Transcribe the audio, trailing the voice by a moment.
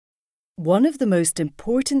One of the most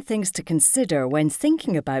important things to consider when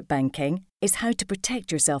thinking about banking is how to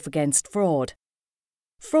protect yourself against fraud.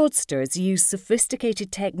 Fraudsters use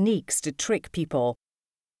sophisticated techniques to trick people.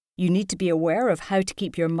 You need to be aware of how to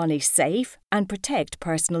keep your money safe and protect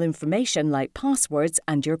personal information like passwords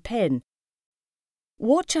and your PIN.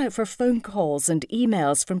 Watch out for phone calls and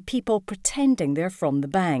emails from people pretending they're from the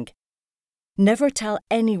bank. Never tell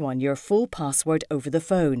anyone your full password over the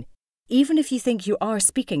phone, even if you think you are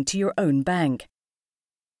speaking to your own bank.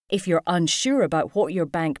 If you're unsure about what your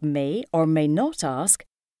bank may or may not ask,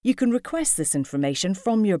 you can request this information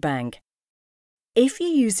from your bank. If you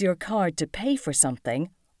use your card to pay for something,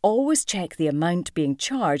 always check the amount being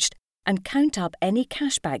charged and count up any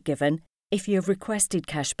cashback given if you have requested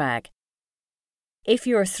cashback. If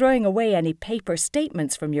you are throwing away any paper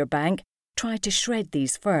statements from your bank, try to shred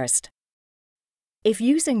these first. If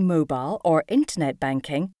using mobile or internet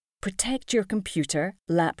banking, protect your computer,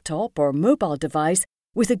 laptop or mobile device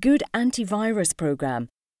with a good antivirus program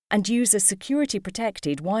and use a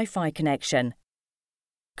security-protected Wi-Fi connection.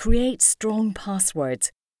 Create strong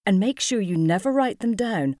passwords and make sure you never write them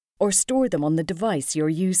down or store them on the device you're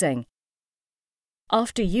using.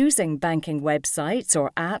 After using banking websites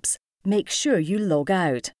or apps, make sure you log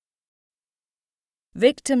out.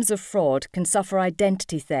 Victims of fraud can suffer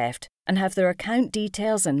identity theft and have their account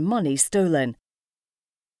details and money stolen.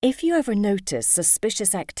 If you ever notice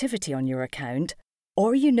suspicious activity on your account,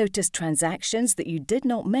 or you notice transactions that you did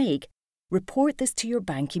not make, report this to your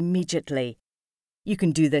bank immediately. You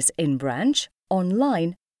can do this in branch,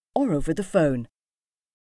 online, or over the phone.